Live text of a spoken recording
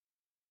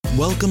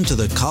Welcome to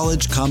the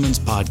College Commons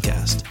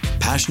Podcast,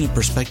 passionate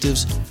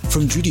perspectives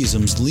from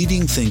Judaism's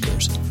leading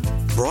thinkers,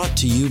 brought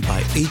to you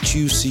by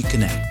HUC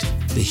Connect,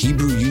 the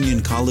Hebrew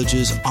Union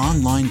College's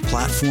online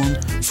platform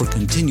for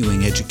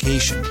continuing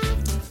education.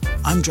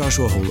 I'm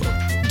Joshua Holo,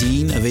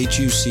 Dean of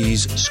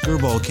HUC's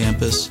Skirball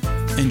campus,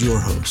 and your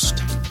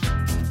host.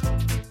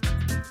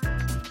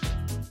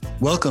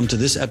 Welcome to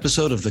this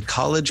episode of the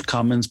College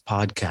Commons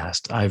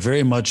Podcast. I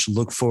very much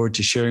look forward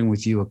to sharing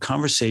with you a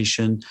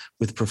conversation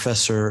with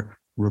Professor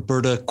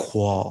Roberta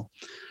Quall.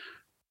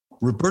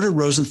 Roberta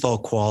Rosenthal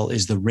Quall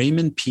is the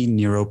Raymond P.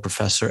 Nero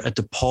Professor at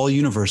DePaul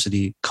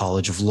University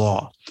College of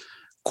Law.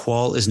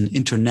 Quall is an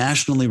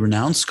internationally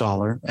renowned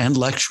scholar and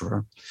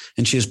lecturer,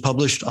 and she has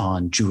published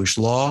on Jewish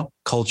law,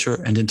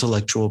 culture, and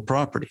intellectual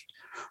property.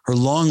 Her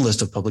long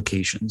list of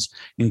publications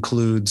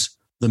includes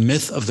The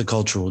Myth of the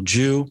Cultural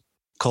Jew,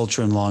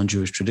 Culture and Law in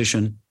Jewish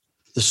Tradition,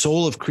 The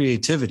Soul of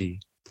Creativity,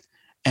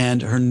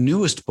 and her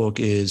newest book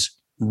is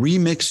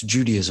Remix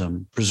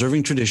Judaism,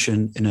 Preserving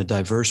Tradition in a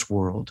Diverse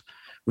World,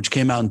 which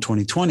came out in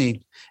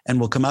 2020 and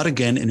will come out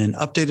again in an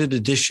updated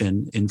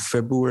edition in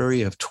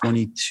February of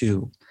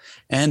 22.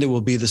 And it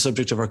will be the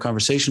subject of our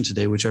conversation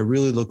today, which I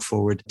really look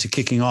forward to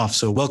kicking off.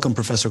 So welcome,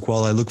 Professor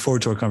Quall. I look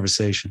forward to our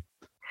conversation.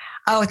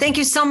 Oh, thank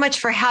you so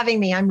much for having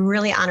me. I'm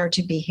really honored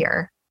to be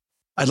here.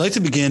 I'd like to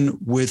begin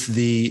with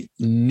the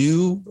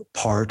new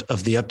part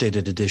of the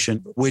updated edition,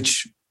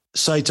 which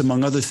cites,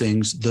 among other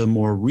things, the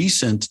more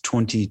recent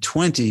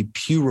 2020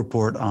 Pew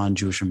Report on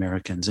Jewish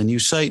Americans. And you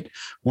cite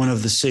one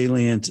of the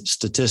salient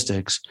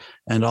statistics,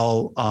 and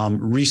I'll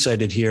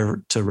recite it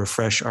here to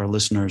refresh our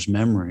listeners'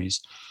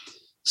 memories.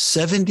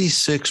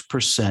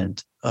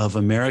 76% of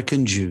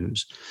American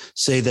Jews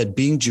say that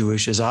being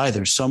Jewish is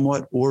either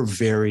somewhat or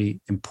very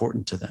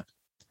important to them.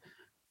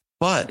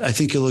 But I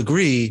think you'll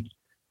agree,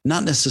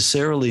 not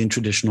necessarily in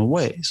traditional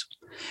ways.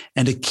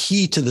 And a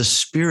key to the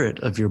spirit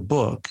of your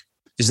book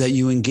is that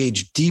you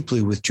engage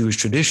deeply with Jewish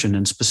tradition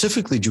and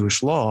specifically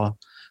Jewish law,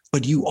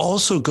 but you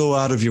also go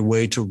out of your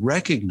way to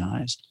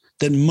recognize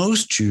that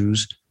most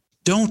Jews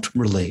don't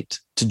relate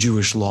to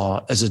Jewish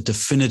law as a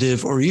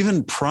definitive or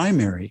even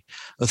primary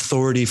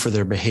authority for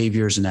their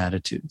behaviors and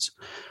attitudes.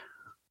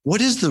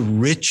 What is the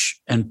rich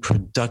and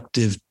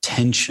productive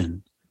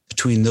tension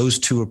between those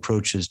two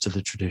approaches to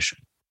the tradition?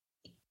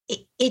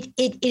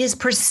 It is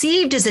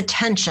perceived as a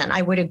tension,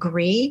 I would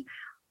agree,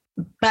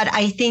 but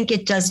I think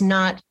it does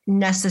not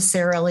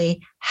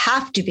necessarily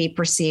have to be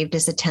perceived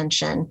as a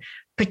tension,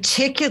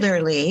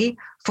 particularly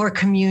for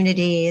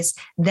communities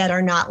that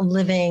are not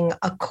living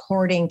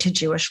according to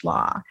Jewish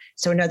law.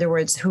 So in other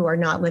words, who are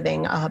not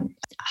living a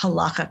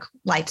halakhic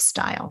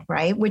lifestyle,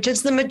 right? Which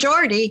is the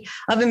majority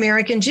of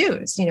American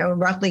Jews. You know,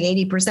 roughly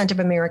 80% of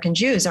American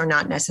Jews are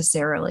not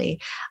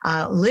necessarily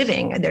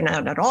they're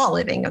not at all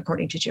living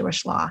according to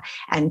Jewish law.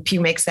 And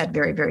Pew makes that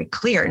very, very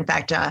clear. In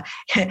fact,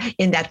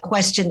 in that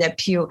question that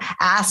Pew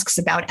asks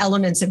about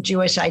elements of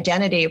Jewish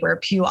identity, where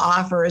Pew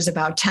offers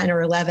about 10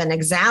 or 11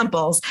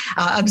 examples,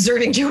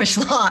 observing Jewish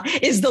law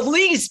is the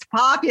least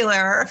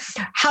popular.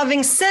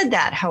 Having said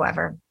that,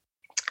 however,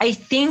 I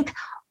think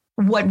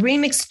what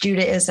Remix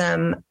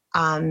Judaism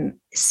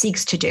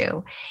seeks to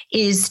do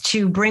is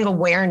to bring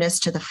awareness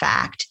to the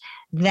fact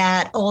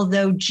that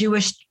although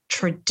Jewish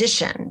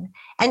tradition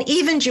and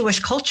even Jewish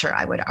culture,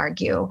 I would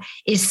argue,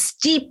 is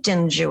steeped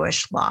in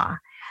Jewish law,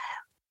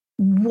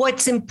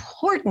 what's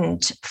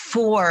important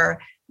for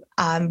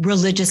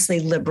religiously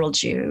liberal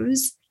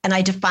Jews, and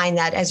I define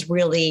that as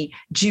really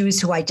Jews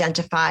who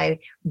identify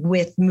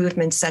with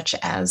movements such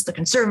as the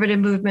conservative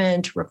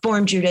movement,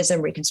 Reform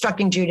Judaism,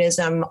 Reconstructing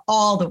Judaism,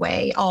 all the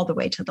way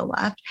to the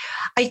left.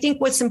 I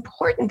think what's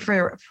important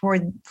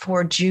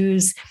for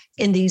Jews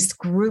in these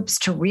groups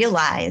to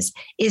realize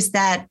is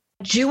that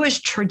Jewish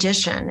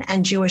tradition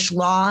and Jewish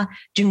law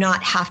do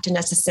not have to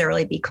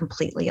necessarily be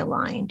completely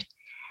aligned.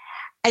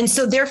 And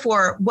so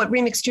therefore, what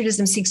Remix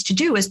Judaism seeks to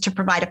do is to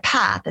provide a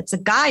path, it's a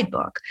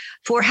guidebook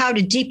for how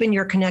to deepen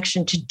your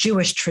connection to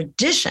Jewish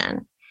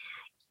tradition,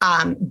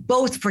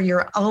 both for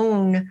your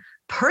own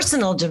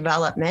personal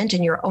development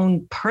and your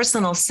own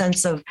personal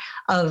sense of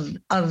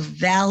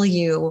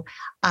value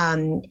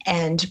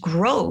and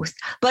growth,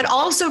 but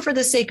also for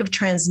the sake of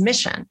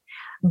transmission.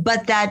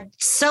 But that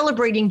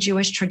celebrating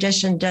Jewish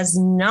tradition does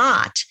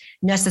not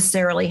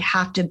necessarily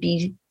have to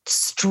be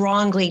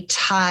strongly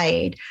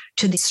tied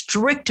to the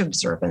strict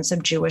observance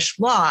of Jewish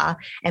law.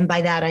 And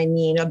by that, I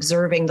mean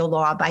observing the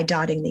law by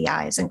dotting the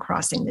I's and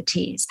crossing the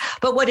T's.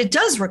 But what it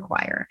does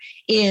require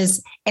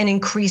is an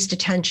increased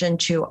attention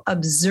to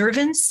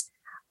observance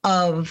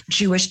of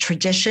Jewish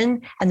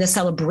tradition and the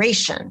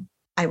celebration,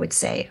 I would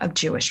say, of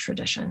Jewish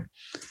tradition.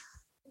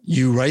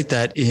 You write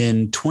that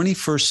in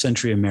 21st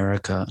century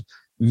America,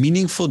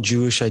 meaningful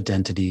Jewish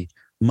identity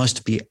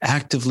must be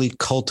actively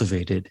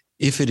cultivated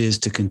if it is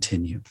to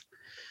continue.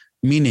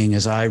 Meaning,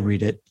 as I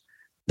read it,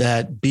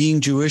 that being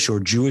Jewish or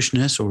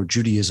Jewishness or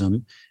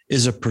Judaism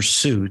is a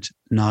pursuit,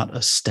 not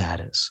a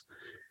status.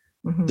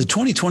 Mm-hmm. The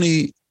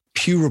 2020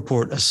 Pew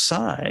Report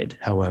aside,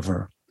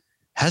 however,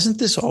 Hasn't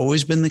this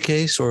always been the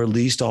case, or at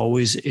least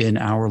always in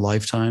our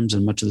lifetimes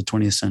and much of the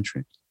 20th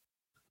century?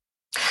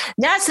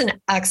 That's an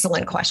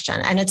excellent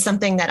question. And it's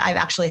something that I've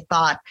actually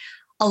thought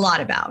a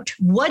lot about.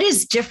 What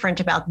is different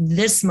about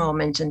this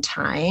moment in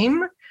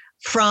time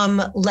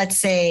from, let's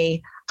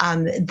say,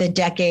 the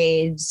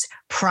decades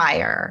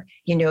prior,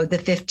 the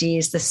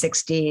 50s, the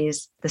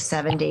 60s, the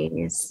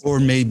 70s. Or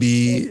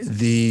maybe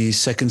the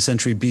 2nd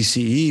century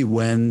BCE,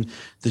 when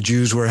the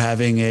Jews were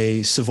having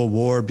a civil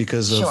war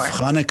because of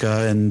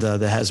Hanukkah, and the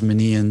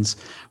Hasmoneans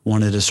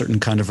wanted a certain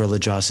kind of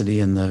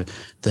religiosity, and the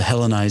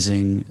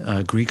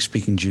Hellenizing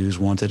Greek-speaking Jews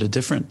wanted a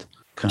different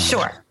kind.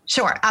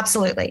 Sure,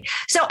 absolutely.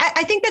 So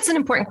I think that's an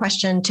important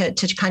question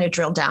to kind of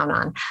drill down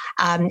on.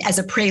 As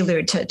a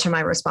prelude to my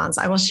response,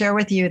 I will share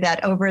with you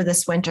that over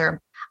this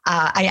winter,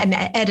 I am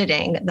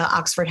editing the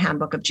Oxford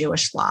Handbook of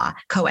Jewish Law,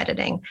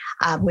 co-editing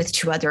with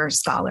 2 other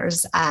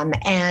scholars.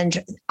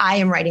 And I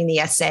am writing the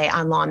essay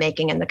on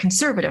lawmaking and the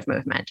conservative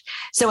movement.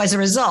 So as a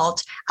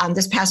result,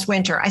 this past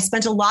winter, I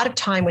spent a lot of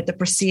time with the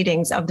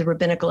proceedings of the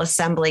Rabbinical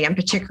Assembly, and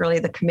particularly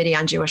the Committee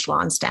on Jewish Law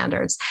and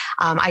Standards.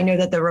 I know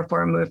that the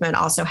Reform movement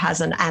also has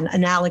an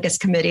analogous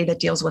committee that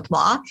deals with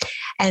law,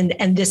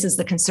 and this is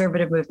the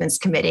Conservative Movements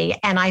Committee.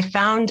 And I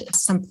found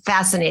some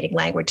fascinating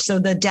language. So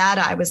the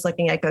data I was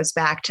looking at goes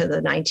back to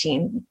the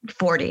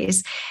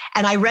 1940s.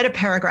 And I read a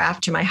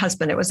paragraph to my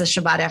husband. It was a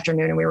Shabbat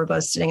afternoon, and we were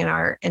both sitting in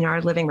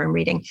our living room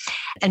reading.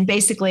 And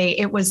basically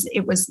it was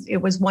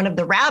one of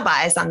the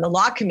rabbis on the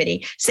law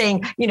committee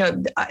saying,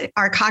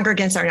 our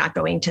congregants are not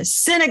going to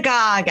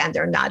synagogue, and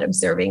they're not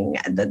observing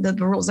the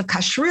rules of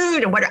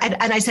kashrut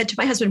and I said to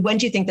my husband, when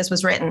do you think this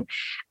was written?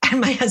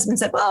 And my husband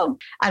said, well,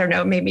 I don't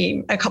know,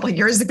 maybe a couple of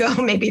years ago,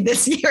 maybe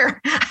this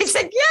year. I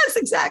said, yes,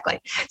 exactly.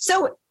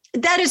 So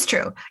that is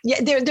true.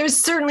 Yeah, there's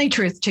certainly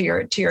truth to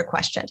your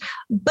question,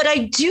 but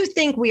I do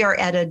think we are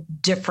at a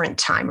different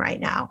time right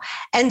now.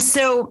 And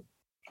so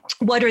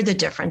what are the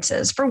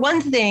differences? For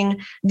one thing,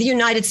 the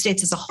United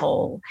States as a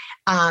whole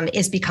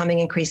is becoming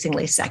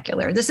increasingly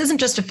secular. This isn't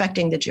just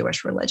affecting the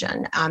Jewish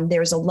religion.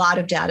 There's a lot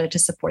of data to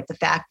support the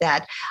fact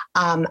that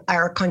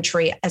our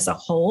country as a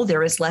whole,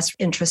 there is less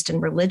interest in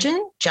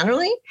religion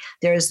generally.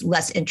 There's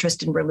less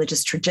interest in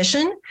religious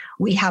tradition.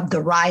 We have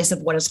the rise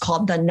of what is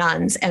called the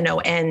nuns,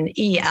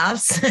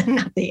 N-O-N-E-S,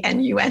 not the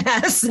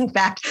N-U-N-S. In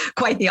fact,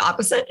 quite the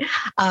opposite.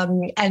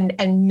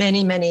 And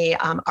many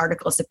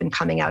articles have been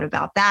coming out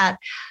about that.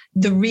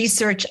 The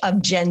research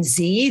of Gen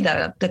Z,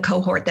 the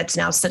cohort that's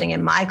now sitting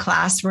in my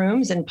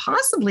classrooms and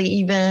possibly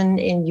even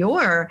in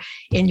your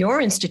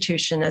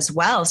institution as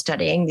well,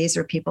 studying. These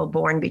are people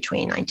born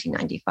between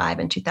 1995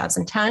 and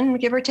 2010,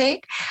 give or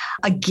take.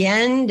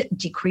 Again,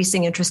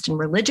 decreasing interest in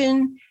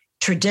religion,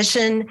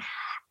 tradition.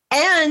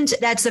 And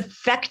that's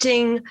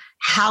affecting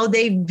how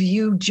they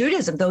view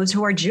Judaism, those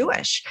who are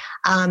Jewish.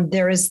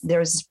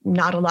 There's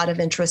not a lot of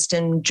interest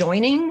in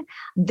joining.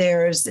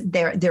 They're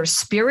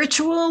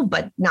spiritual,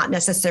 but not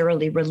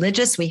necessarily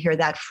religious. We hear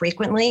that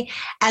frequently.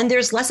 And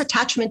there's less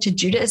attachment to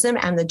Judaism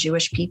and the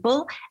Jewish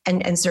people,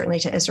 and certainly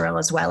to Israel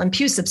as well. And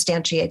Pew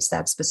substantiates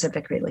that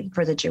specifically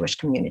for the Jewish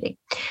community.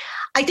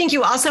 I think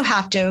you also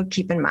have to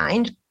keep in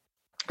mind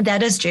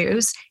that as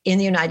Jews in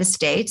the United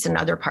States and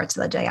other parts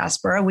of the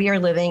diaspora, we are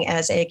living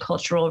as a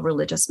cultural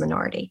religious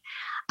minority.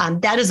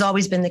 That has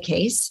always been the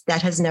case.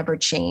 That has never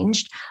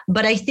changed.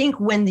 But I think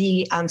when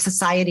the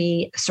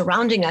society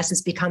surrounding us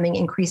is becoming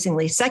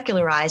increasingly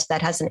secularized,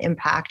 that has an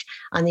impact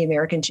on the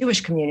American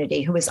Jewish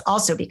community, who is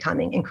also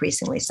becoming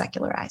increasingly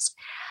secularized.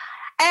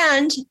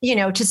 And,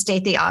 to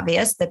state the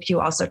obvious, that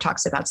Pew also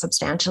talks about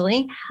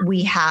substantially,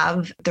 we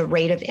have the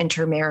rate of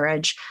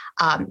intermarriage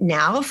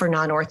now for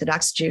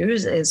non-Orthodox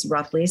Jews is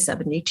roughly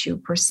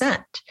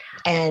 72%.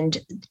 And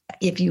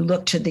if you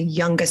look to the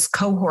youngest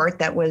cohort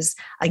that was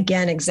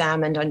again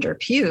examined under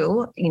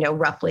Pew,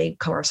 roughly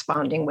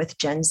corresponding with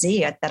Gen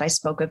Z that I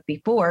spoke of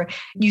before,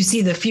 you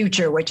see the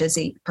future, which is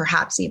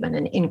perhaps even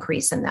an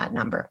increase in that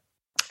number.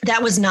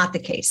 That was not the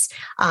case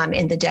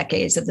in the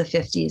decades of the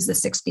 50s, the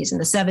 60s, and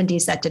the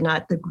 70s.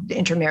 The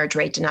intermarriage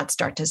rate did not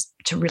start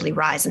to really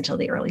rise until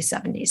the early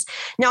 70s.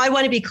 Now, I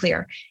want to be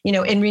clear, in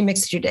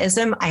Remixed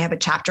Judaism, I have a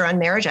chapter on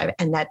marriage,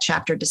 and that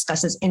chapter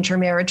discusses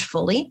intermarriage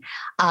fully.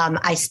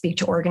 I speak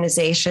to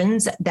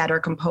organizations that are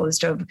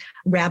composed of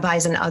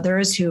rabbis and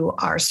others who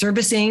are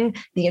servicing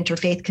the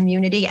interfaith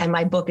community, and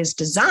my book is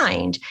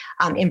designed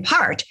in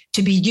part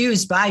to be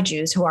used by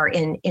Jews who are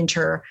in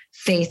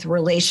interfaith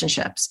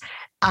relationships.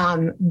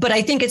 But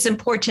I think it's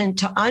important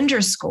to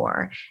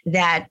underscore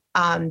that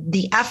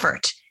the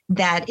effort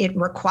that it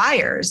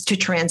requires to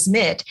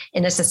transmit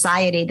in a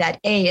society that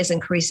A, is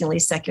increasingly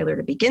secular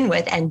to begin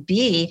with, and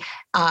B,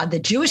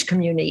 the Jewish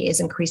community is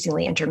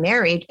increasingly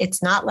intermarried.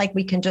 It's not like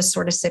we can just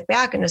sort of sit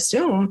back and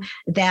assume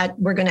that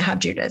we're going to have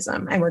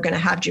Judaism and we're going to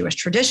have Jewish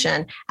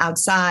tradition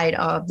outside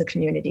of the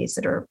communities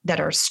that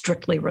are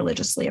strictly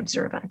religiously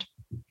observant.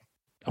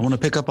 I want to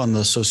pick up on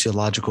the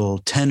sociological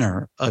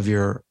tenor of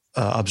your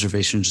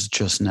observations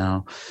just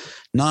now,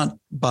 not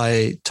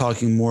by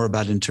talking more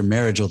about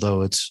intermarriage,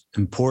 although it's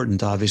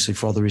important, obviously,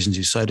 for all the reasons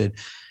you cited,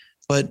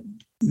 but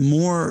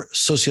more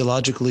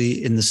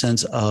sociologically in the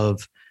sense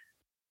of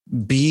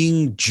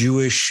being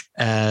Jewish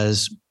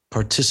as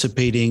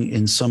participating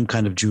in some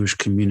kind of Jewish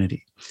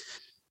community.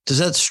 Does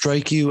that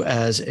strike you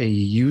as a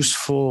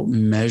useful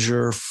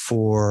measure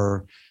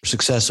for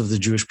success of the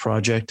Jewish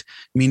project?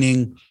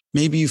 Meaning,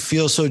 maybe you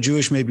feel so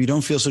Jewish, maybe you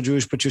don't feel so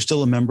Jewish, but you're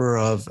still a member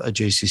of a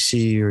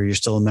JCC or you're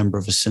still a member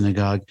of a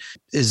synagogue.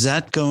 Is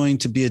that going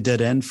to be a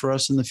dead end for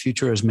us in the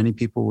future, as many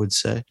people would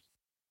say?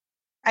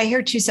 I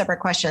hear two separate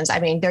questions. I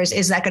mean,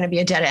 is that going to be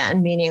a dead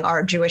end, meaning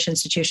are Jewish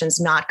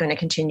institutions not going to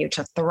continue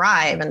to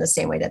thrive in the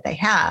same way that they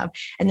have?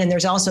 And then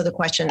there's also the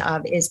question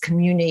of, is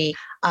community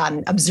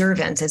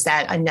observance, is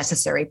that a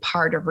necessary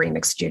part of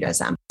Remixed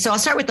Judaism? So I'll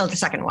start with the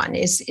second one.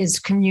 Is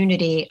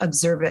community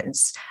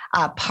observance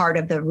part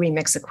of the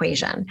Remix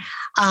equation?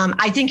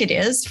 I think it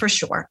is, for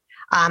sure.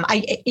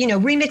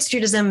 Remixed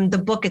Judaism, the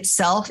book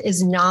itself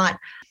is not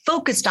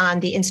focused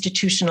on the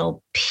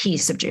institutional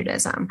piece of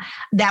Judaism.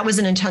 That was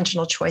an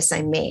intentional choice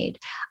I made.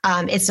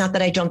 It's not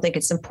that I don't think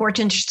it's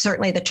important.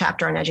 Certainly the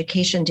chapter on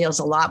education deals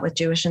a lot with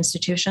Jewish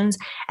institutions,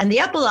 and the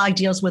epilogue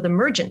deals with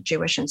emergent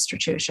Jewish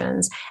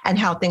institutions and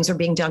how things are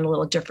being done a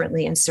little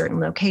differently in certain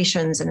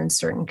locations and in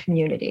certain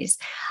communities.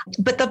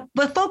 But the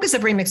focus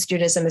of Remixed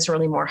Judaism is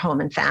really more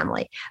home and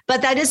family.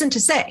 But that isn't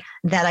to say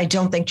that I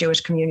don't think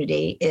Jewish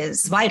community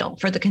is vital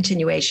for the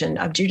continuation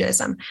of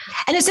Judaism.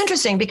 And it's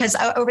interesting because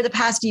over the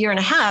past year and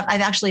a half,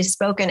 I've actually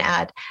spoken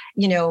at,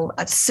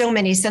 so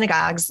many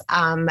synagogues,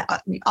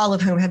 all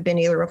of whom have been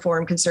either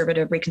Reform,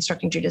 Conservative,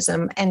 Reconstructing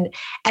Judaism. And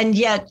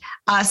yet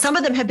some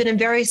of them have been in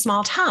very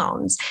small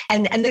towns.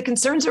 And the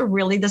concerns are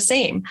really the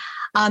same.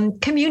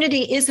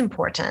 Community is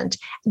important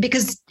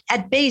because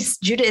at base,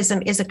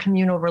 Judaism is a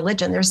communal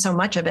religion. There's so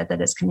much of it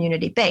that is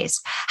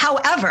community-based.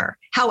 However,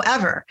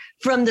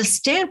 from the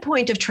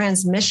standpoint of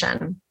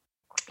transmission,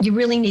 you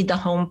really need the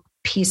home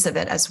piece of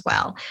it as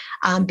well,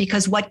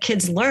 because what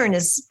kids learn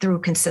is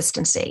through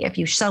consistency. If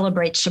you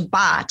celebrate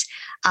Shabbat,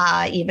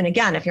 even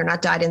again, if you're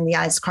not dotting the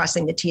I's,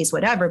 crossing the T's,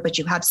 whatever, but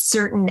you have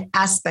certain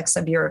aspects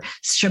of your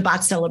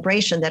Shabbat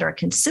celebration that are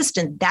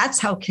consistent, that's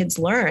how kids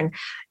learn.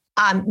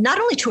 Not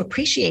only to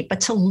appreciate, but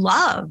to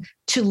love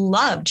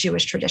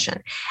Jewish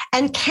tradition.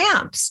 And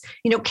camps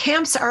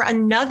are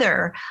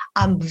another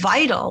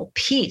vital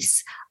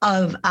piece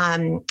of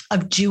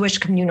Jewish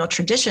communal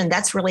tradition.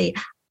 That's really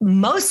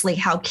mostly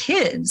how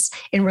kids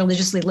in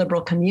religiously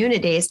liberal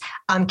communities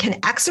can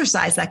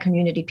exercise that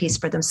community piece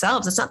for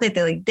themselves. It's not that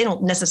they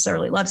don't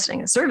necessarily love sitting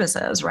in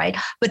services, right?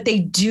 But they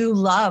do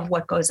love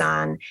what goes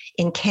on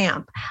in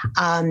camp,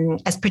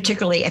 as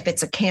particularly if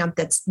it's a camp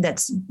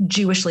that's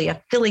Jewishly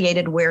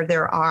affiliated, where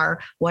there are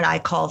what I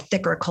call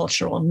thicker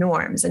cultural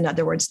norms. In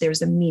other words,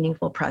 there's a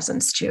meaningful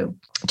presence to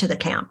the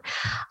camp.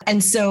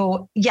 And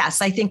so,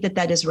 yes, I think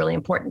that is really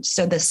important.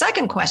 So the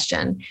second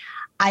question,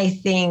 I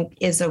think,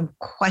 is a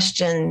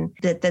question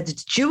that the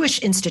Jewish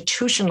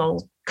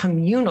institutional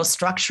communal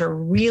structure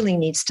really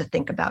needs to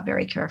think about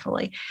very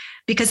carefully,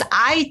 because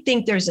I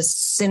think there's a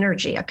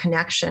synergy, a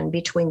connection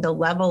between the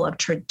level of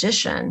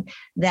tradition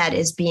that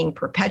is being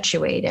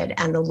perpetuated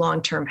and the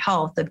long-term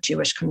health of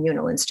Jewish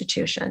communal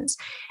institutions.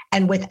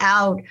 And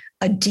without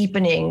a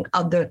deepening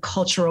of the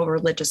cultural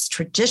religious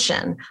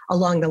tradition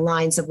along the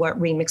lines of what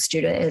Remixed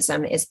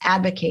Judaism is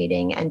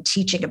advocating and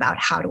teaching about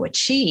how to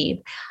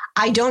achieve,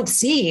 I don't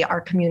see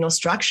our communal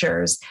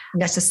structures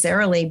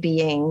necessarily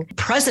being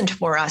present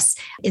for us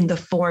in the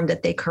form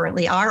that they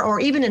currently are,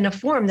 or even in a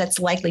form that's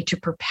likely to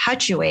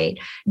perpetuate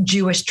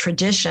Jewish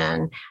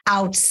tradition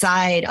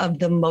outside of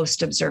the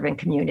most observant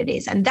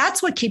communities. And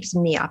that's what keeps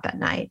me up at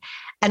night.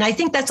 And I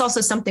think that's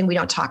also something we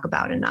don't talk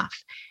about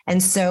enough.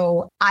 And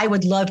so I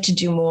would love to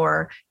do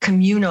more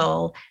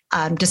communal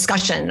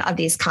discussion of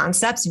these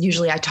concepts.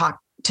 Usually I talk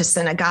to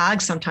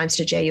synagogues, sometimes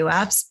to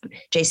JUFs,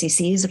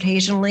 JCCs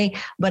occasionally.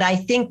 But I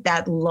think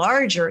that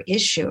larger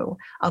issue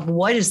of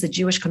what is the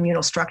Jewish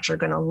communal structure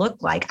going to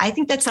look like, I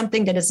think that's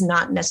something that is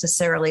not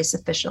necessarily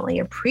sufficiently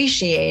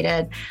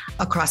appreciated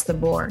across the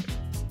board.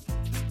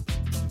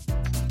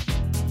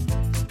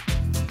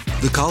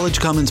 The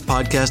College Commons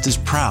podcast is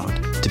proud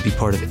to be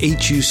part of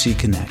HUC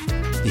Connect,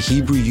 the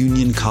Hebrew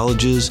Union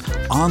College's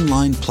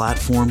online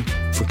platform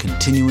for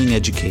continuing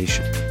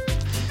education.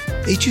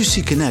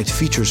 HUC Connect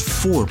features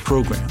 4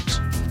 programs: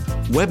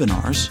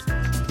 webinars,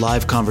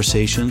 live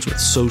conversations with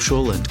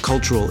social and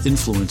cultural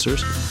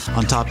influencers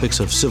on topics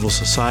of civil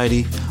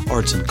society,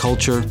 arts and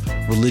culture,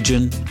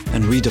 religion,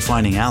 and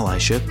redefining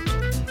allyship;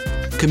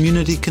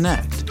 Community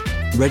Connect,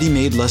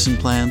 ready-made lesson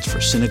plans for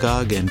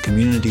synagogue and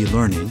community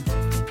learning;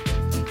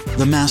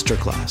 the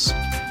Masterclass,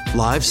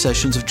 live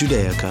sessions of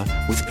Judaica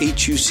with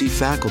HUC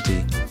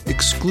faculty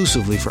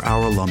exclusively for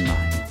our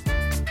alumni.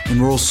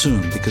 Enroll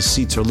soon because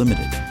seats are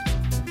limited.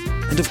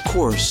 And of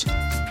course,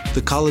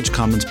 the College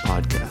Commons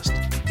podcast,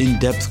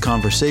 in-depth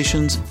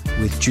conversations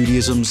with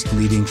Judaism's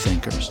leading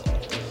thinkers.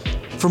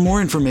 For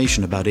more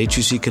information about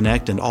HUC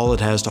Connect and all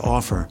it has to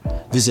offer,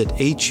 visit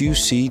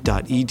huc.edu/HUC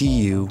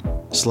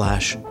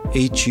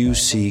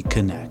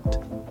Connect.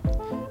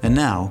 And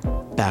now,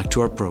 back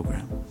to our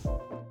program.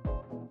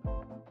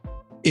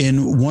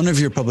 In one of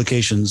your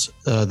publications,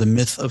 The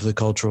Myth of the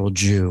Cultural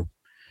Jew,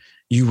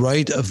 you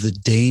write of the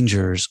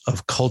dangers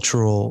of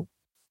cultural,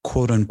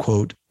 quote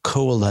unquote,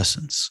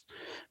 coalescence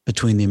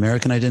between the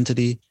American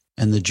identity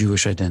and the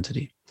Jewish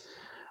identity.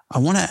 I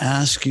want to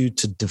ask you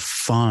to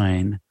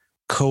define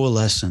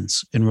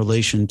coalescence in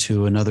relation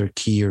to another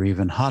key or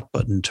even hot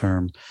button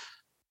term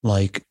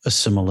like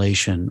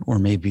assimilation or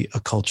maybe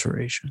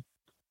acculturation.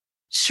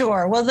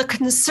 Sure. Well, the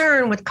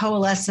concern with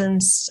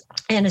coalescence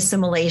and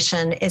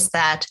assimilation is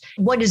that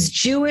what is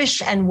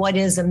Jewish and what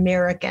is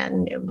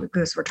American,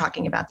 because we're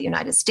talking about the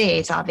United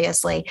States,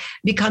 obviously,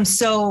 becomes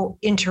so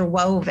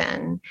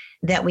interwoven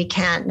that we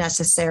can't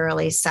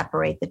necessarily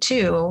separate the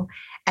two,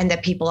 and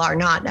that people are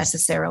not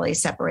necessarily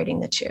separating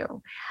the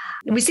two.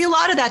 We see a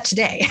lot of that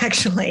today,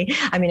 actually.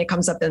 I mean, it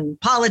comes up in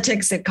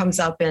politics. It comes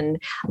up in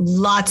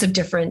lots of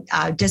different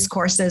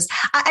discourses.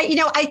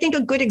 I think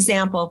a good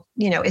example,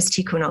 is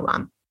Tikkun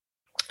Olam.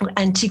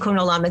 And Tikkun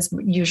Olam is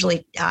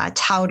usually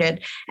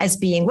touted as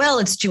being, well,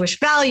 it's Jewish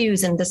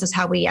values, and this is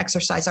how we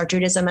exercise our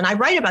Judaism. And I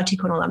write about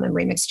Tikkun Olam and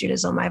Remix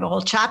Judaism. I have a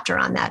whole chapter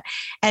on that.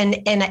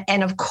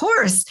 And of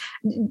course,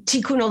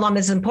 Tikkun Olam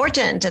is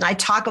important. And I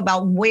talk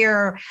about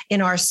where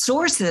in our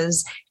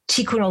sources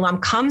Tikkun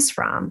Olam comes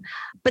from.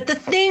 But the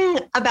thing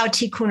about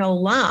Tikkun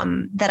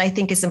Olam that I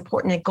think is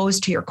important, it goes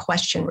to your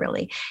question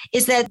really,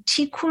 is that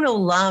Tikkun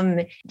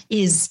Olam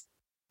is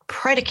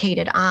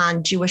predicated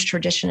on Jewish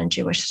tradition and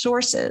Jewish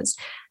sources.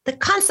 The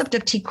concept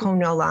of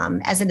Tikkun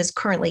Olam, as it is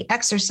currently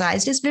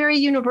exercised, is very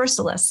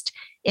universalist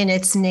in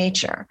its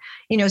nature.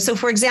 So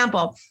for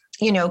example,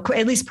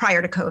 at least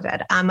prior to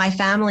COVID, my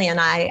family and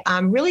I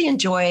really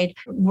enjoyed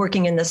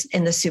working in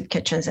the soup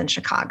kitchens in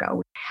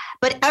Chicago.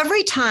 But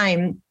every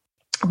time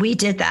we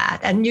did that,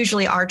 and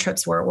usually our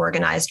trips were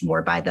organized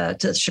more by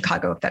the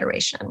Chicago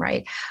Federation,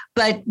 right?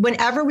 But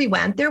whenever we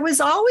went, there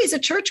was always a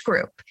church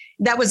group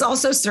that was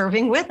also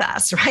serving with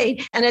us,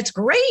 right? And it's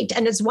great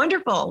and it's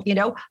wonderful,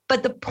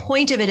 but the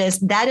point of it is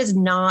that is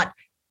not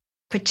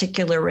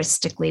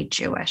particularistically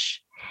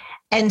Jewish.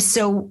 And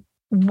so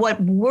what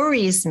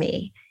worries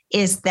me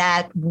is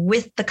that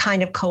with the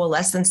kind of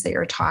coalescence that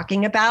you're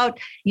talking about,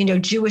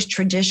 Jewish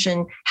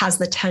tradition has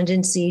the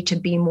tendency to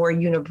be more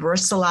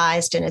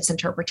universalized in its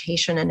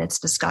interpretation and its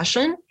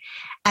discussion.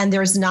 And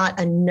there's not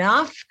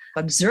enough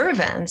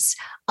observance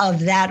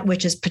of that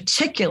which is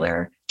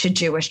particular to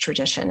Jewish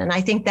tradition. And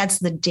I think that's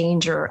the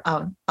danger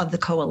of the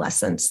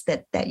coalescence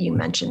that you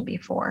mentioned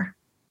before.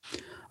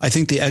 I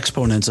think the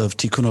exponents of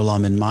Tikkun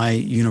Olam in my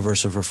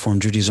universe of Reform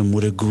Judaism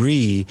would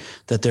agree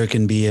that there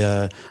can be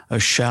a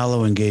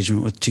shallow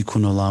engagement with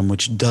Tikkun Olam,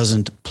 which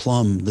doesn't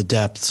plumb the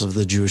depths of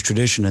the Jewish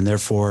tradition and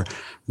therefore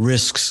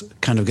risks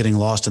kind of getting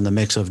lost in the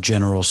mix of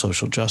general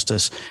social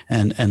justice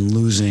and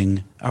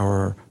losing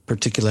our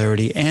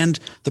particularity and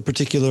the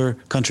particular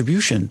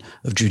contribution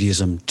of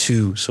Judaism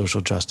to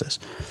social justice.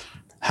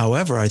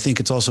 However, I think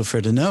it's also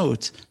fair to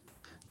note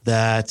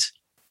that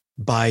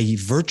by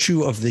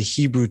virtue of the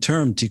Hebrew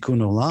term Tikkun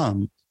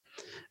Olam,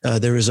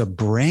 there is a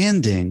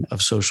branding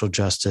of social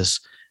justice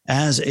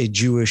as a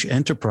Jewish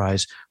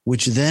enterprise,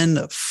 which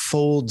then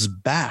folds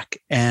back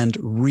and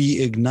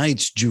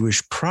reignites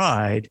Jewish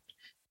pride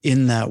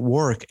in that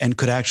work and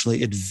could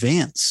actually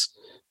advance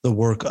the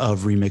work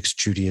of Remixed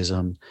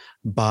Judaism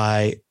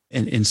by,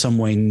 in some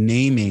way,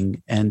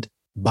 naming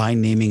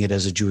it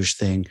as a Jewish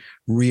thing,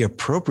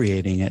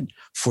 reappropriating it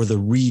for the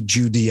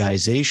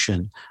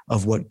re-Judaization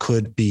of what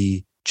could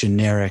be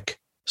generic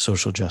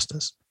social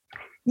justice.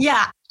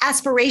 Yeah,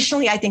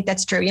 aspirationally, I think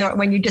that's true.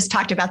 When you just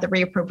talked about the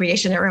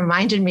reappropriation, it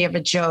reminded me of a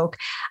joke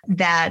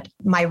that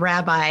my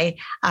rabbi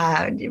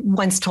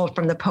once told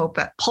from the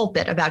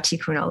pulpit about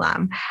Tikkun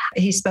Olam.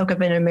 He spoke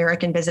of an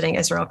American visiting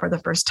Israel for the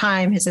first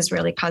time. His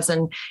Israeli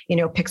cousin,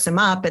 picks him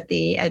up at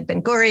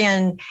Ben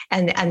Gurion,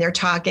 and they're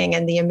talking,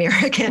 and the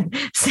American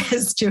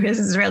says to his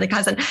Israeli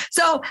cousin,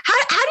 "So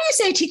how do you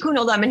say Tikkun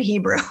Olam in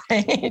Hebrew?"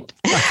 Right?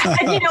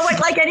 And you know what?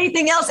 Like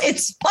anything else,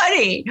 it's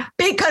funny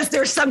because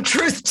there's some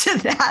truth to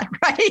that,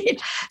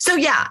 right? So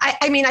yeah,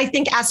 I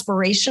think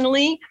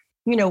aspirationally,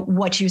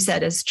 what you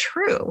said is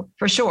true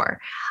for sure.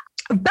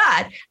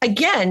 But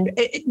again,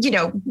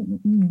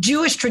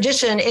 Jewish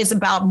tradition is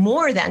about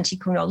more than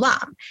Tikkun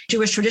Olam.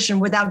 Jewish tradition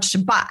without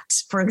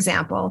Shabbat, for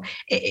example,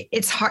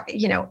 it's hard.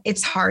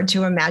 It's hard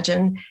to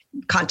imagine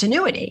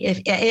continuity.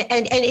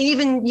 And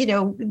even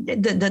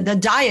the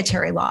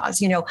dietary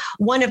laws.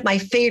 One of my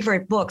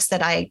favorite books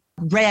that I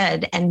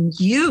read and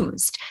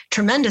used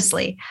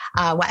tremendously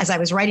as I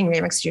was writing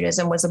Remixed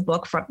Judaism was a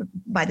book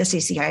by the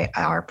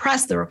CCIR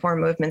Press, the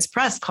Reform Movement's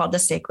press, called The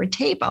Sacred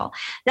Table.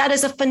 That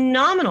is a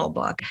phenomenal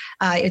book.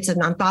 It's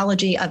an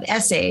anthology of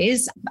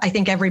essays. I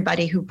think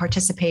everybody who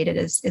participated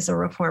is a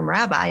Reform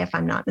rabbi, if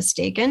I'm not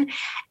mistaken.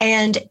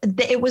 And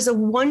it was a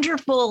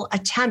wonderful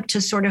attempt to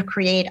sort of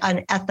create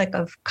an ethic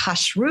of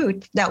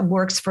kashrut that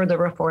works for the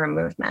Reform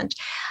movement.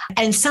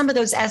 And some of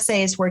those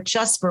essays were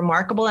just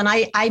remarkable. And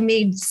I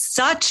made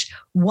such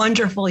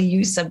wonderful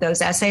use of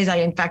those essays. I,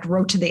 in fact,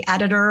 wrote to the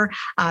editor,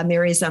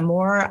 Mary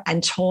Zamor,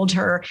 and told her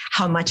her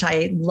how much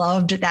I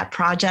loved that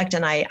project.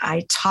 And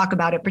I talk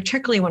about it,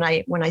 particularly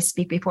when I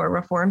speak before a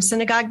Reform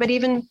synagogue, but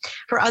even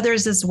for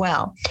others as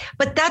well.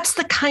 But that's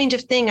the kind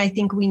of thing I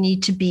think we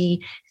need to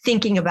be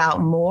thinking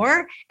about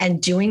more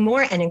and doing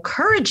more and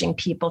encouraging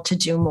people to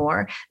do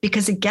more,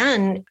 because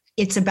again,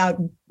 it's about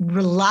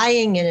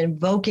relying and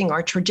invoking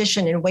our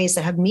tradition in ways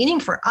that have meaning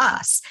for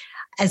us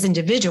as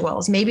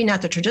individuals, maybe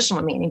not the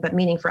traditional meaning, but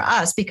meaning for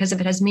us, because if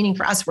it has meaning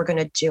for us, we're going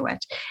to do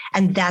it.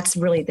 And that's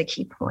really the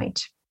key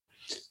point.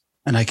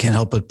 And I can't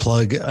help but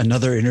plug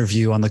another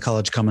interview on the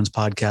College Commons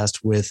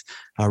podcast with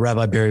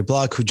Rabbi Barry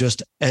Block, who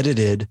just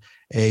edited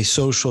a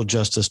social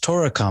justice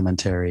Torah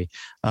commentary,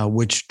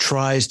 which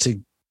tries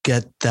to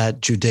get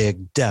that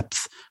Judaic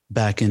depth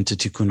back into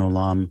Tikkun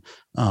Olam,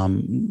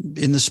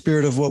 in the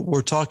spirit of what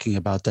we're talking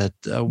about, that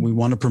we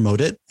want to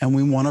promote it, and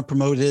we want to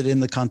promote it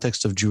in the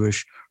context of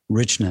Jewish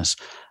richness.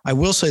 I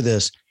will say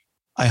this,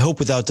 I hope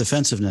without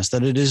defensiveness,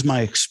 that it is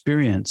my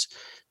experience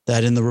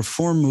that in the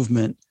Reform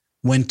movement,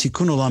 when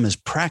Tikkun Olam is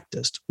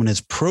practiced, when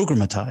it's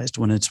programmatized,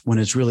 when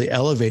it's really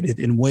elevated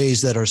in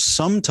ways that are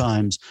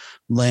sometimes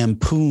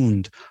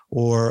lampooned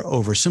or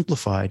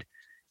oversimplified,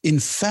 in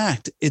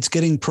fact, it's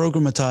getting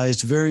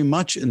programmatized very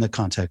much in the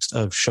context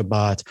of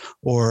Shabbat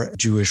or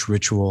Jewish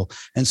ritual.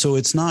 And so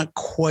it's not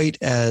quite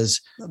as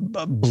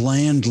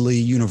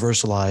blandly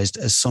universalized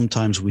as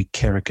sometimes we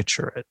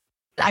caricature it.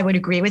 I would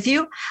agree with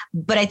you,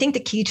 but I think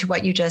the key to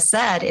what you just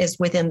said is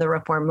within the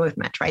Reform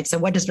movement, right? So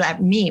what does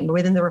that mean?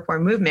 Within the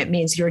Reform movement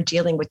means you're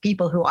dealing with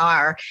people who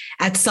are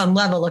at some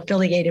level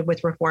affiliated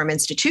with Reform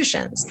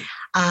institutions.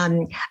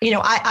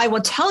 I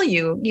will tell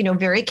you,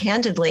 very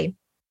candidly,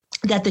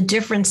 that the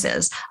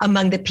differences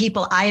among the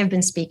people I have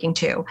been speaking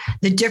to,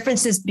 the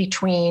differences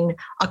between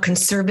a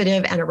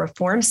conservative and a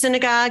Reform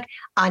synagogue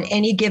on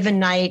any given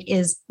night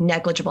is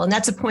negligible. And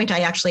that's a point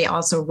I actually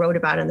also wrote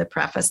about in the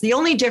preface. The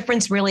only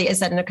difference really is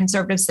that in a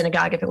conservative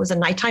synagogue, if it was a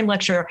nighttime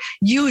lecture,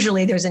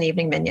 usually there's an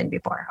evening minyan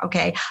before,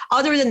 okay?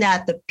 Other than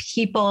that, the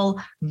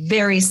people,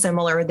 very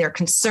similar, their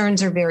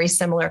concerns are very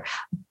similar,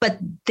 but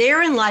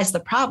therein lies the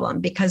problem,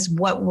 because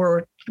what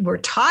we're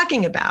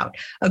talking about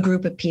a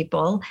group of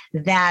people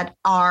that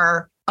are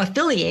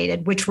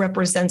affiliated, which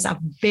represents a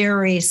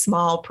very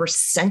small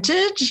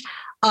percentage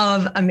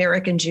of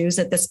American Jews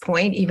at this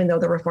point. Even though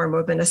the Reform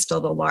movement is still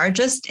the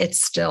largest,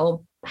 it's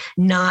still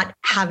not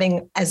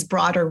having as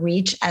broad a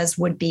reach as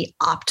would be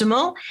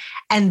optimal.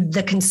 And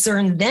the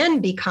concern then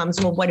becomes,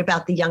 well, what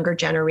about the younger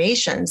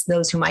generations,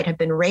 those who might have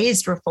been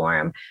raised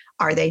Reform?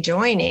 Are they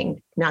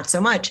joining? Not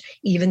so much.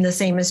 Even the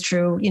same is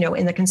true,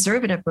 in the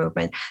conservative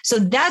movement. So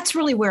that's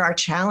really where our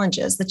challenge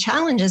is. The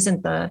challenge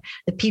isn't the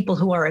people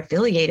who are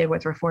affiliated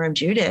with Reform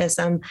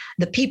Judaism.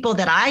 The people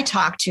that I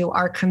talk to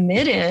are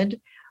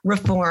committed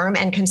Reform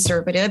and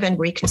conservative and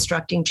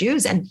reconstructing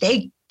Jews, and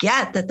they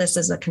get that this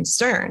is a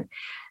concern.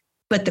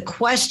 But the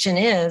question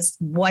is,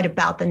 what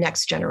about the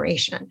next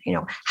generation?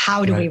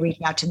 How do we reach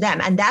out to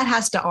them? And that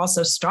has to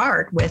also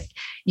start with,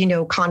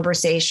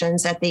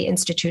 conversations at the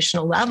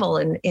institutional level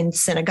in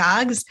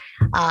synagogues,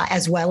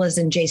 as well as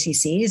in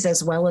JCCs,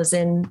 as well as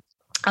in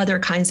other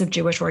kinds of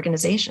Jewish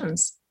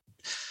organizations.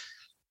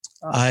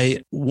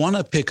 I want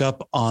to pick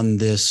up on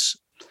this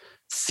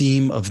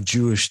theme of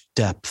Jewish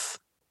depth,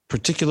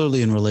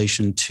 particularly in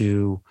relation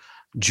to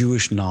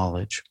Jewish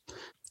knowledge.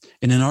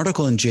 In an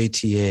article in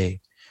JTA,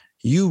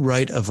 you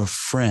write of a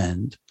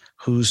friend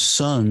whose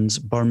son's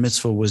bar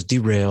mitzvah was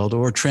derailed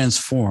or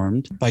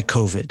transformed by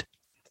COVID.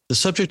 The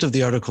subject of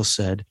the article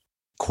said,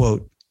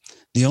 quote,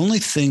 "The only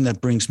thing that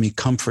brings me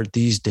comfort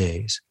these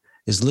days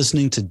is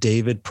listening to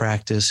David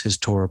practice his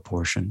Torah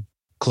portion,"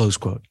 close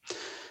quote.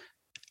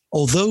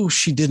 Although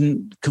she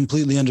didn't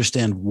completely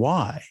understand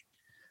why,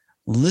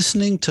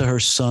 listening to her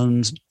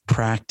son's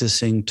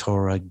practicing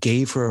Torah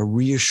gave her a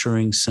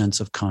reassuring sense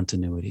of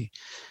continuity.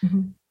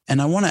 Mm-hmm.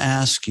 And I want to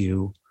ask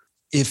you,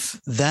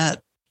 if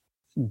that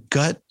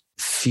gut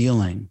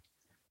feeling,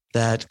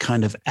 that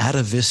kind of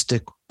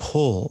atavistic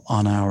pull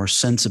on our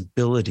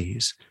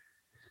sensibilities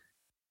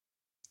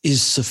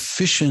is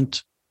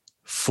sufficient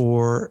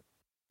for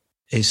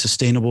a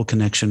sustainable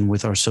connection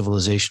with our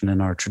civilization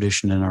and our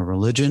tradition and our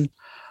religion,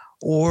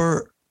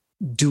 or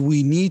do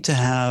we need to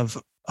have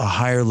a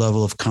higher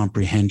level of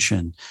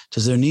comprehension?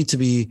 Does there need to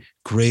be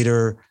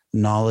greater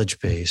knowledge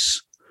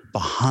base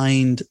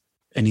behind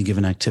any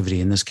given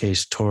activity, in this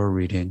case, Torah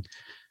reading,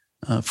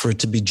 for it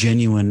to be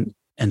genuine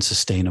and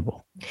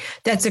sustainable?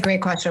 That's a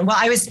great question. Well,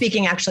 I was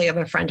speaking actually of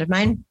a friend of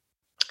mine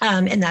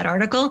in that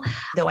article,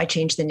 though I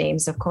changed the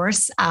names, of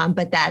course,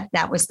 but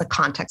that was the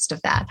context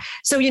of that.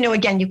 So,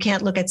 again, you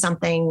can't look at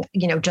something,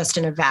 just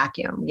in a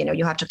vacuum.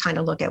 You have to kind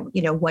of look at,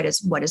 what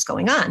is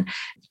going on.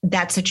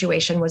 That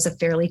situation was a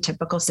fairly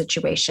typical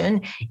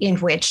situation in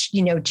which,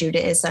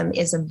 Judaism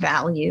is a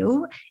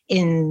value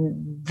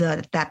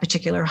that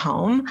particular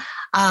home.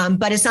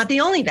 But it's not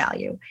the only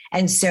value.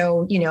 And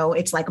so,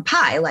 it's like a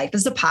pie. Life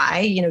is a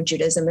pie.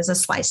 Judaism is a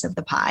slice of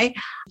the pie.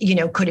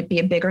 Could it be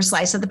a bigger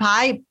slice of the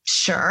pie?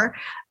 Sure.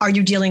 Are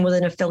you dealing with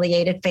an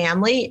affiliated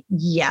family?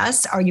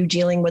 Yes. Are you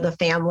dealing with a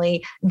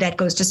family that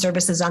goes to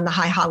services on the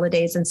high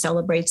holidays and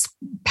celebrates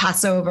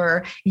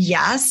Passover?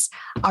 Yes.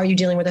 Are you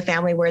dealing with a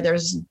family where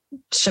there's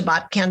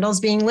Shabbat candles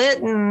being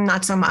lit?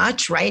 Not so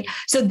much, right?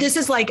 So this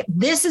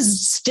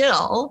is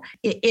still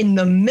in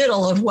the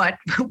middle of what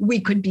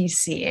we could be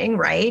seeing,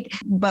 right?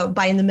 But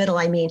by in the middle,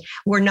 I mean,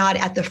 we're not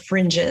at the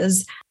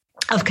fringes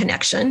of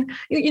connection.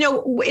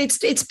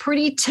 It's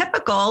pretty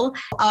typical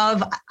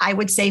of, I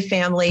would say,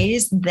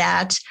 families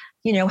that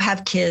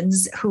have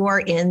kids who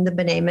are in the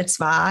B'nai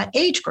Mitzvah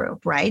age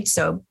group, right?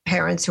 So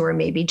parents who are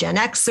maybe Gen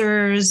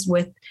Xers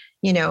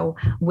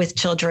with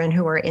children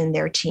who are in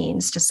their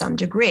teens to some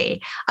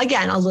degree.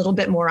 Again, a little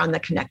bit more on the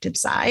connected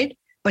side,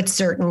 but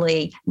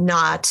certainly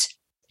not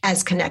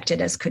as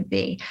connected as could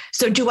be.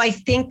 So do I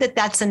think that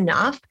that's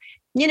enough?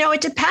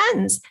 It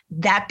depends.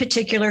 That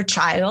particular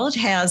child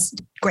has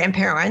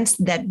grandparents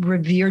that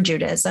revere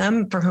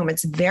Judaism, for whom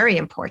it's very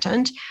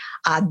important.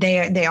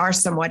 They are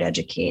somewhat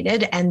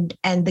educated, and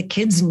the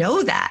kids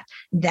know that.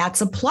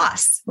 That's a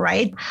plus,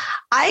 right?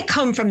 I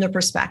come from the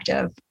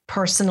perspective,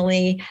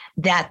 personally,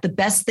 that the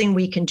best thing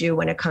we can do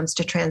when it comes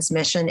to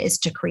transmission is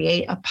to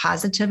create a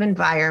positive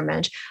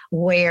environment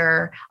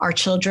where our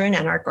children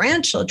and our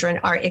grandchildren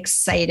are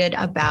excited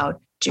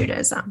about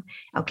Judaism.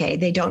 Okay,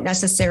 they don't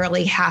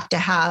necessarily have to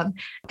have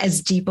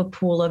as deep a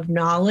pool of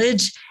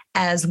knowledge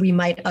as we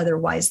might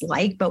otherwise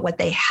like, but what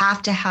they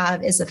have to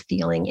have is a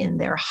feeling in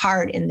their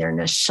heart, in their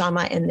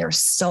neshama, in their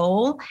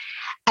soul,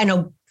 and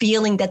a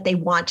feeling that they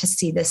want to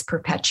see this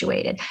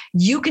perpetuated.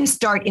 You can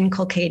start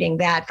inculcating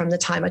that from the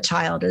time a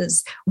child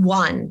is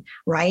 1,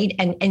 right?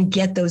 And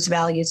get those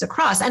values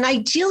across. And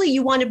ideally,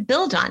 you want to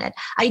build on it.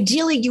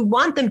 Ideally, you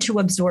want them to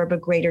absorb a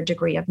greater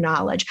degree of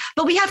knowledge.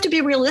 But we have to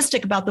be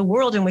realistic about the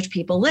world in which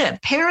people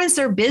live. Parents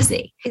are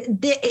busy.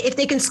 If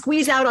they can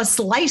squeeze out a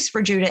slice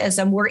for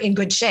Judaism, we're in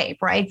good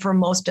shape, right? For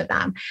most of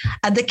them.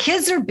 The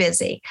kids are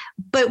busy.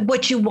 But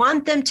what you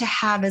want them to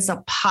have is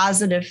a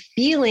positive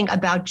feeling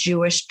about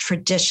Jewish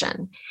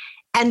tradition.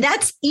 And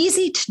that's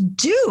easy to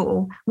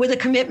do with a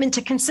commitment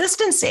to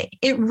consistency.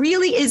 It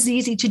really is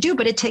easy to do,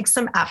 but it takes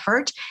some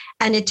effort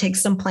and it takes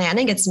some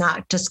planning. It's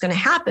not just going to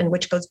happen,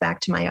 which goes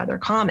back to my other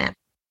comment.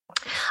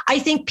 I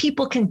think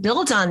people can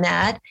build on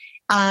that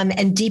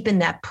and deepen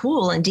that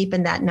pool and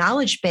deepen that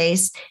knowledge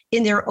base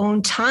in their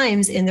own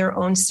times, in their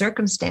own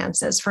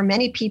circumstances. For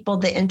many people,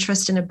 the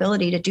interest and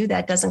ability to do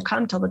that doesn't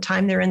come till the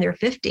time they're in their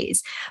 50s.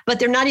 But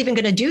they're not even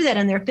going to do that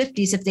in their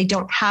 50s if they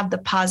don't have the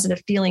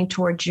positive feeling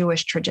toward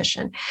Jewish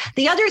tradition.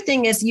 The other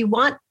thing is you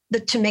want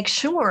to make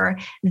sure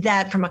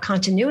that from a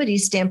continuity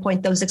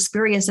standpoint, those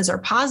experiences are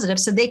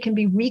positive so they can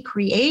be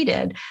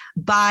recreated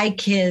by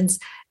kids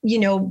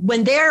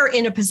when they're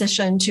in a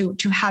position to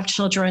have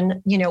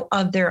children,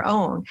 of their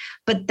own.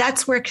 But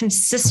that's where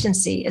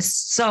consistency is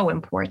so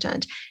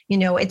important.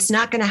 It's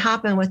not going to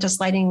happen with just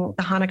lighting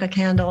the Hanukkah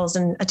candles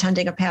and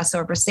attending a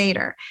Passover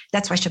Seder.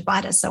 That's why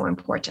Shabbat is so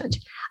important.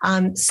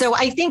 So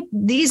I think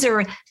these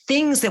are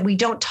things that we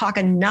don't talk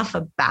enough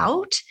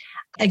about.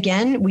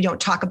 Again, we don't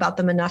talk about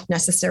them enough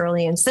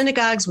necessarily in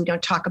synagogues. We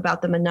don't talk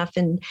about them enough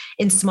in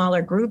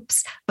smaller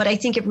groups. But I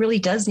think it really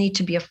does need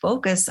to be a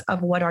focus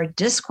of what our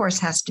discourse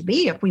has to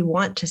be if we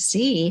want to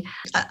see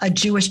a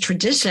Jewish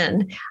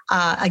tradition,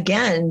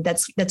 again,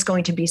 that's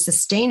going to be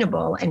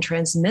sustainable and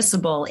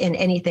transmissible in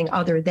anything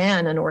other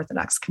than an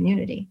Orthodox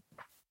community.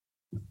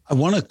 I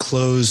want to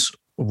close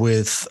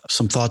with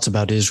some thoughts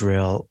about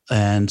Israel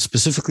and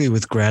specifically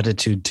with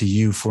gratitude to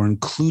you for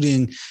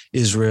including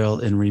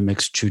Israel in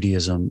Remixed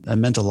Judaism. That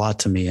meant a lot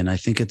to me. And I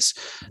think it's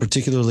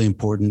particularly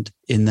important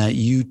in that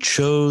you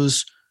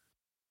chose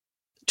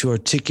to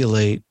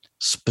articulate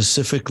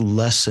specific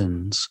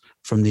lessons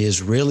from the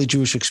Israeli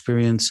Jewish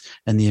experience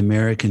and the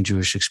American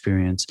Jewish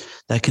experience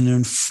that can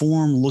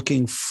inform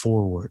looking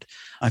forward.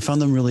 I found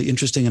them really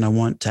interesting, and I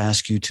want to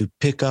ask you to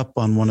pick up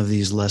on one of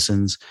these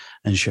lessons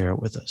and share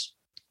it with us.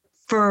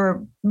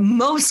 For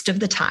most of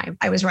the time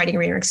I was writing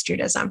Remixed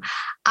Judaism,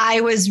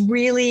 I was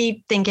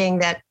really thinking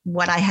that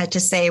what I had to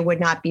say would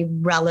not be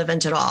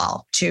relevant at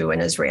all to an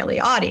Israeli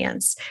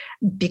audience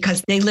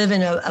because they live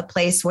in a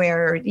place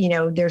where,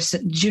 there's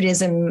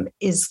Judaism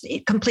is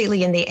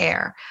completely in the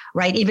air,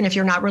 right? Even if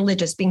you're not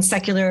religious, being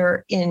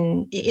secular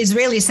in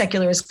Israeli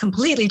secular is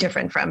completely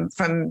different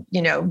from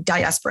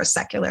diaspora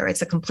secular.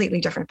 It's a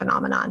completely different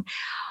phenomenon.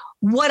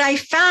 What I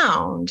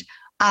found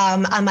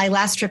on my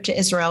last trip to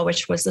Israel,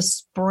 which was the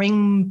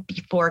spring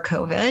before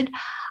COVID,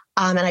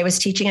 and I was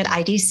teaching at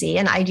IDC,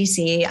 and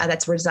IDC,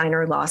 that's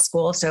Rosiner Law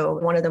School, so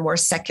one of the more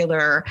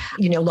secular,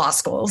 law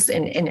schools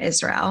in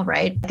Israel,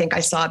 right? I think I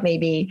saw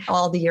maybe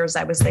all the years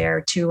I was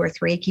there, 2 or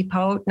 3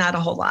 kippot, not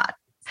a whole lot.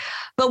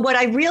 But what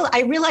I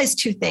realized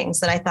 2 things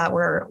that I thought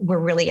were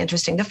really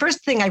interesting. The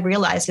first thing I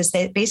realized is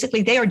that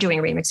basically they are doing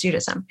Remixed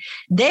Judaism.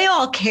 They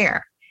all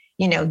care,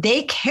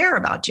 they care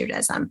about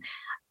Judaism.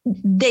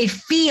 they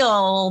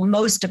feel,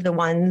 most of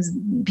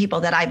the people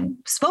that I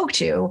spoke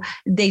to,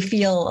 they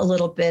feel a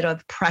little bit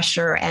of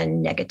pressure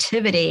and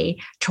negativity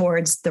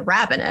towards the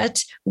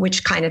rabbinate,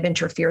 which kind of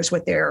interferes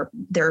with their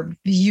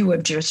view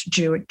of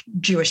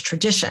Jewish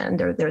tradition.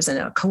 There's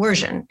a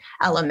coercion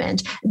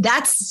element.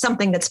 That's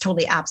something that's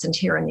totally absent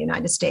here in the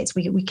United States.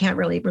 We can't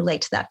really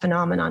relate to that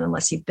phenomenon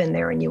unless you've been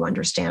there and you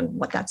understand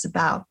what that's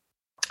about.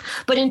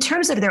 But in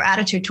terms of their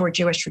attitude toward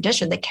Jewish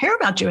tradition, they care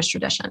about Jewish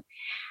tradition.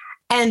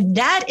 And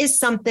that is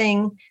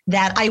something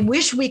that I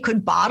wish we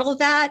could bottle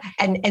that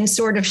and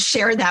sort of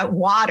share that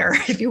water,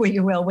 if you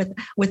will,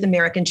 with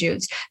American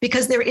Jews,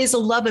 because there is a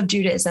love of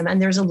Judaism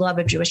and there's a love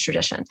of Jewish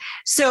tradition.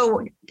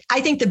 So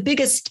I think the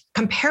biggest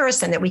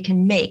comparison that we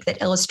can make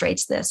that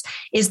illustrates this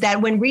is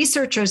that when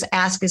researchers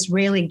ask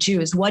Israeli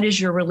Jews, what is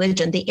your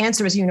religion? The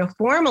answer is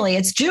uniformly,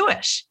 it's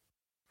Jewish.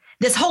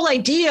 This whole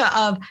idea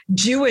of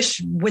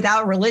Jewish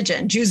without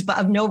religion, Jews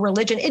of no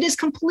religion, it is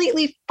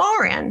completely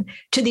foreign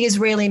to the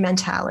Israeli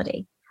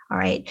mentality. All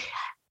right.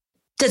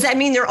 Does that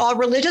mean they're all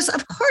religious?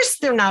 Of course,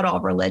 they're not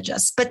all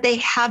religious, but they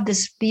have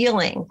this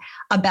feeling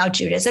about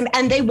Judaism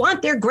and they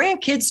want their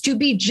grandkids to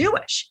be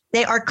Jewish.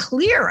 They are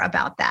clear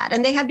about that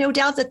and they have no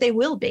doubt that they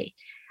will be.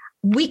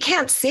 We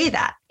can't say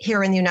that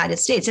here in the United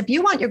States. If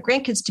you want your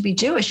grandkids to be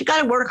Jewish, you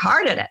got to work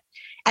hard at it.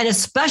 And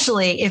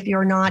especially if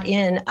you're not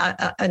in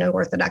an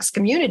Orthodox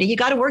community, you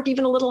got to work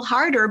even a little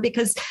harder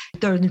because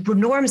the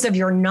norms of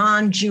your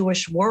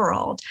non-Jewish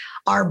world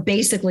are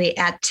basically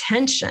at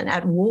tension,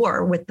 at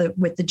war with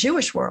the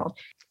Jewish world.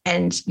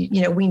 And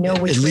we know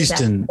which at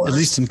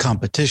least in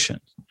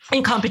competition.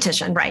 In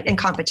competition, right? In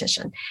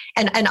competition,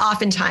 and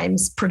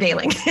oftentimes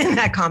prevailing in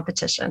that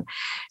competition.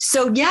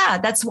 So yeah,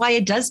 that's why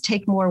it does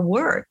take more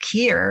work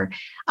here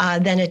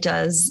than it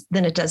does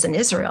in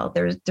Israel.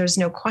 There's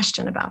no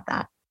question about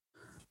that.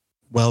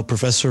 Well,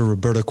 Professor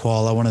Roberta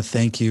Qual, I want to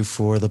thank you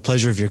for the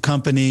pleasure of your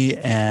company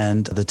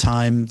and the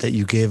time that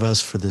you gave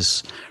us for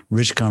this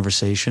rich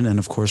conversation, and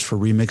of course for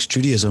Remixed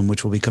Judaism,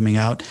 which will be coming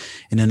out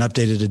in an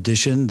updated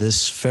edition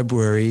this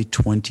February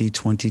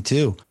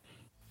 2022.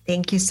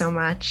 Thank you so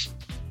much.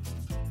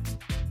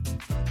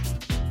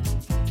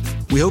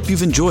 We hope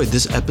you've enjoyed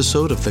this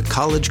episode of the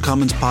College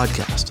Commons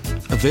Podcast,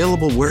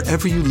 available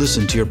wherever you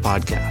listen to your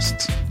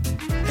podcasts.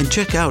 And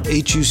check out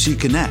HUC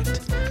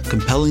Connect,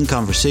 compelling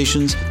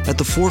conversations at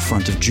the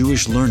forefront of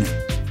Jewish learning.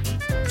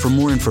 For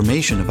more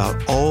information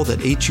about all that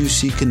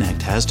HUC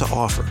Connect has to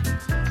offer,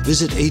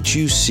 visit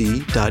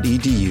huc.edu/HUC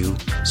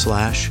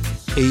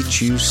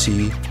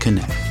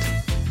Connect.